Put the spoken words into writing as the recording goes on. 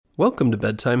Welcome to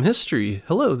Bedtime History.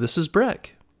 Hello, this is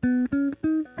Breck.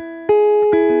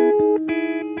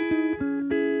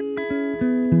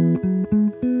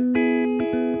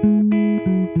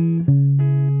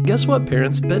 Guess what,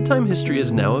 parents? Bedtime History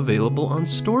is now available on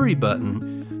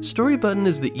Storybutton. Storybutton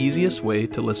is the easiest way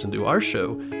to listen to our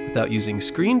show without using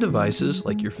screen devices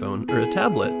like your phone or a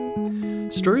tablet.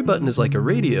 Storybutton is like a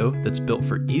radio that's built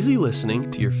for easy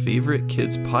listening to your favorite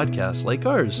kids' podcasts like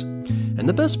ours. And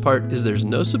the best part is there's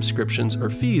no subscriptions or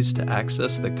fees to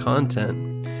access the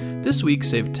content. This week,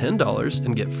 save $10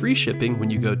 and get free shipping when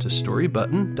you go to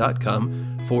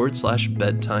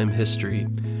storybutton.com/bedtime history.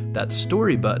 That's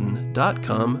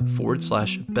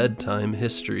storybutton.com/bedtime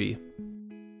history.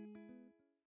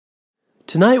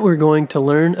 Tonight we're going to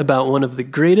learn about one of the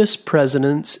greatest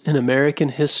presidents in American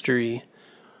history.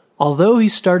 Although he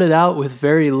started out with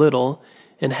very little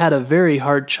and had a very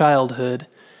hard childhood,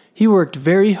 he worked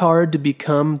very hard to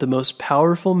become the most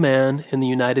powerful man in the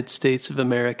United States of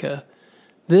America.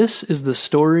 This is the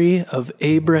story of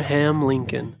Abraham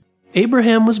Lincoln.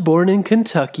 Abraham was born in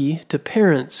Kentucky to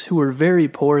parents who were very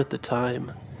poor at the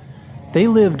time. They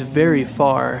lived very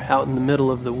far out in the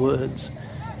middle of the woods,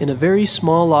 in a very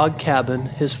small log cabin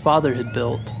his father had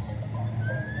built.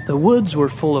 The woods were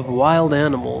full of wild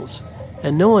animals,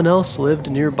 and no one else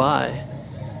lived nearby.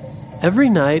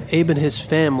 Every night, Abe and his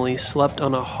family slept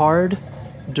on a hard,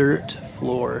 dirt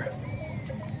floor.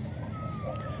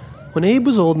 When Abe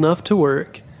was old enough to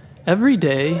work, every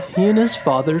day he and his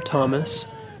father, Thomas,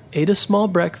 ate a small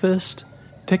breakfast,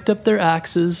 picked up their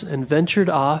axes, and ventured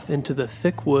off into the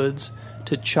thick woods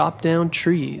to chop down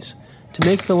trees to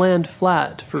make the land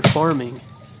flat for farming.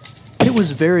 It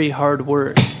was very hard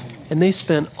work, and they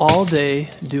spent all day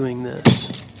doing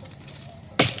this.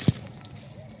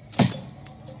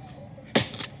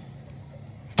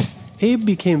 Abe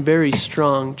became very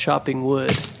strong chopping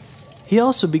wood. He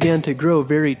also began to grow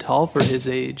very tall for his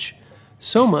age,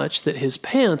 so much that his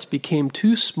pants became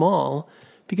too small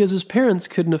because his parents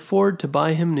couldn't afford to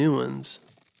buy him new ones.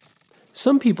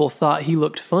 Some people thought he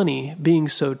looked funny, being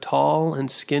so tall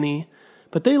and skinny,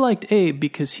 but they liked Abe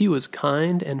because he was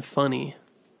kind and funny.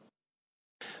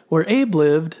 Where Abe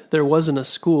lived, there wasn't a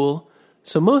school,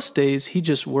 so most days he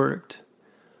just worked.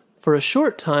 For a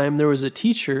short time, there was a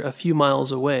teacher a few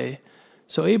miles away,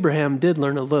 so Abraham did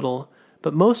learn a little,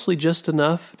 but mostly just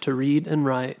enough to read and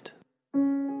write.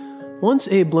 Once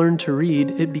Abe learned to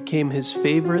read, it became his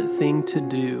favorite thing to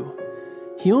do.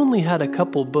 He only had a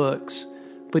couple books,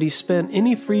 but he spent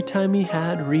any free time he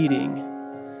had reading.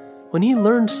 When he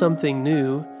learned something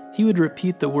new, he would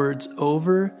repeat the words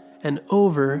over and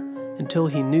over until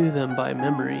he knew them by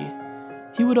memory.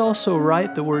 He would also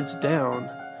write the words down.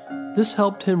 This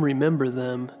helped him remember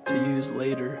them to use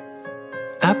later.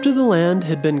 After the land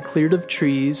had been cleared of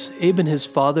trees, Abe and his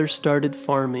father started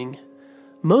farming.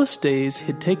 Most days,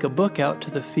 he'd take a book out to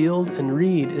the field and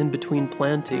read in between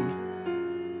planting.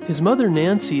 His mother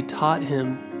Nancy taught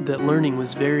him that learning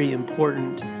was very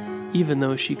important, even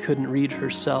though she couldn't read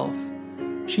herself.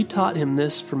 She taught him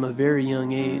this from a very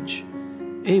young age.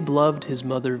 Abe loved his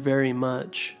mother very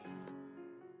much.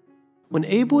 When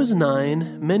Abe was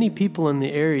 9, many people in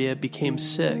the area became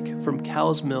sick from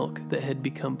cow's milk that had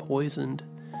become poisoned.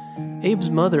 Abe's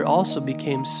mother also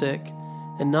became sick,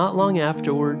 and not long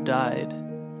afterward died.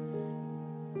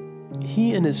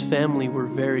 He and his family were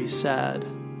very sad.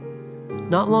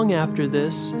 Not long after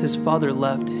this, his father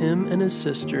left him and his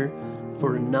sister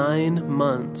for 9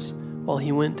 months while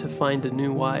he went to find a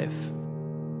new wife.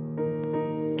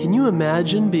 Can you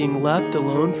imagine being left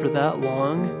alone for that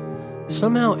long?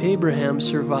 Somehow Abraham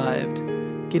survived,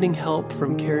 getting help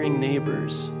from caring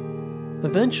neighbors.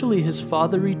 Eventually his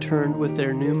father returned with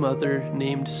their new mother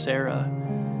named Sarah.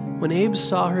 When Abe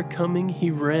saw her coming, he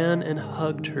ran and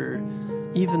hugged her,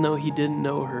 even though he didn't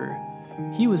know her.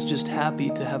 He was just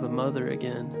happy to have a mother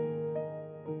again.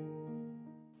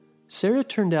 Sarah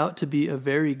turned out to be a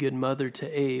very good mother to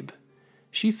Abe.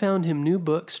 She found him new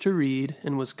books to read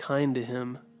and was kind to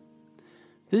him.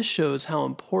 This shows how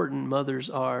important mothers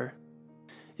are.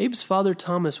 Abe's father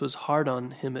Thomas was hard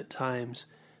on him at times,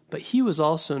 but he was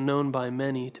also known by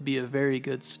many to be a very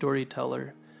good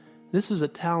storyteller. This is a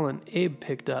talent Abe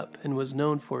picked up and was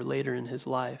known for later in his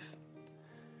life.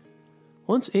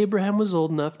 Once Abraham was old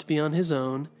enough to be on his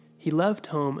own, he left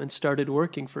home and started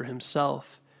working for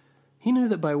himself. He knew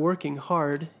that by working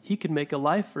hard, he could make a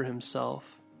life for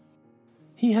himself.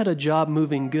 He had a job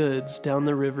moving goods down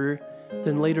the river,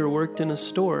 then later worked in a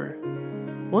store.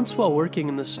 Once while working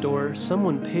in the store,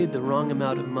 someone paid the wrong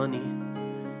amount of money.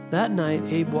 That night,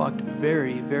 Abe walked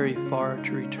very, very far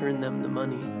to return them the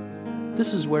money.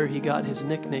 This is where he got his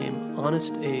nickname,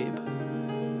 Honest Abe.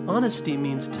 Honesty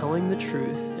means telling the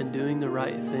truth and doing the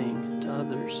right thing to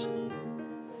others.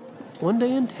 One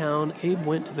day in town, Abe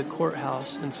went to the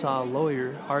courthouse and saw a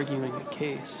lawyer arguing a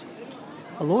case.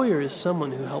 A lawyer is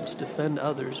someone who helps defend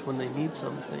others when they need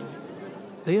something.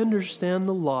 They understand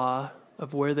the law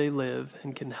of where they live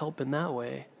and can help in that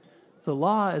way. The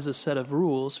law is a set of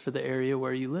rules for the area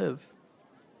where you live.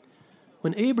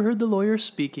 When Abe heard the lawyer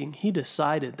speaking, he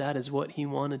decided that is what he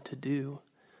wanted to do.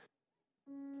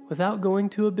 Without going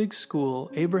to a big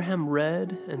school, Abraham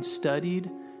read and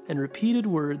studied and repeated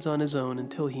words on his own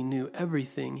until he knew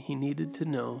everything he needed to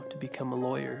know to become a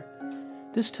lawyer.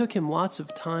 This took him lots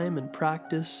of time and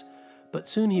practice, but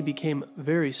soon he became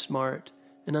very smart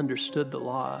and understood the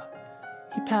law.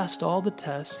 He passed all the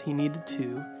tests he needed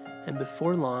to, and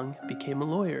before long became a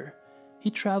lawyer.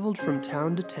 He traveled from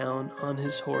town to town on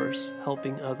his horse,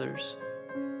 helping others.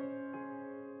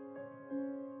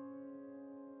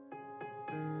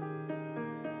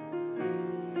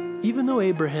 Even though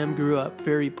Abraham grew up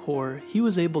very poor, he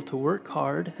was able to work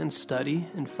hard and study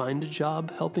and find a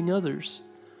job helping others.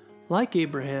 Like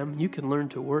Abraham, you can learn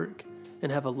to work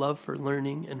and have a love for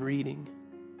learning and reading.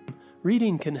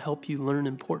 Reading can help you learn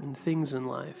important things in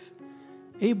life.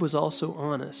 Abe was also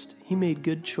honest. He made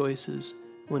good choices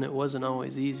when it wasn't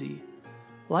always easy.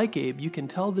 Like Abe, you can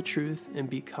tell the truth and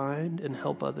be kind and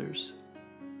help others.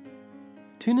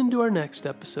 Tune into our next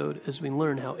episode as we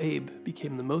learn how Abe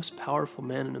became the most powerful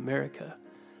man in America,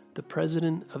 the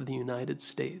President of the United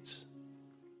States.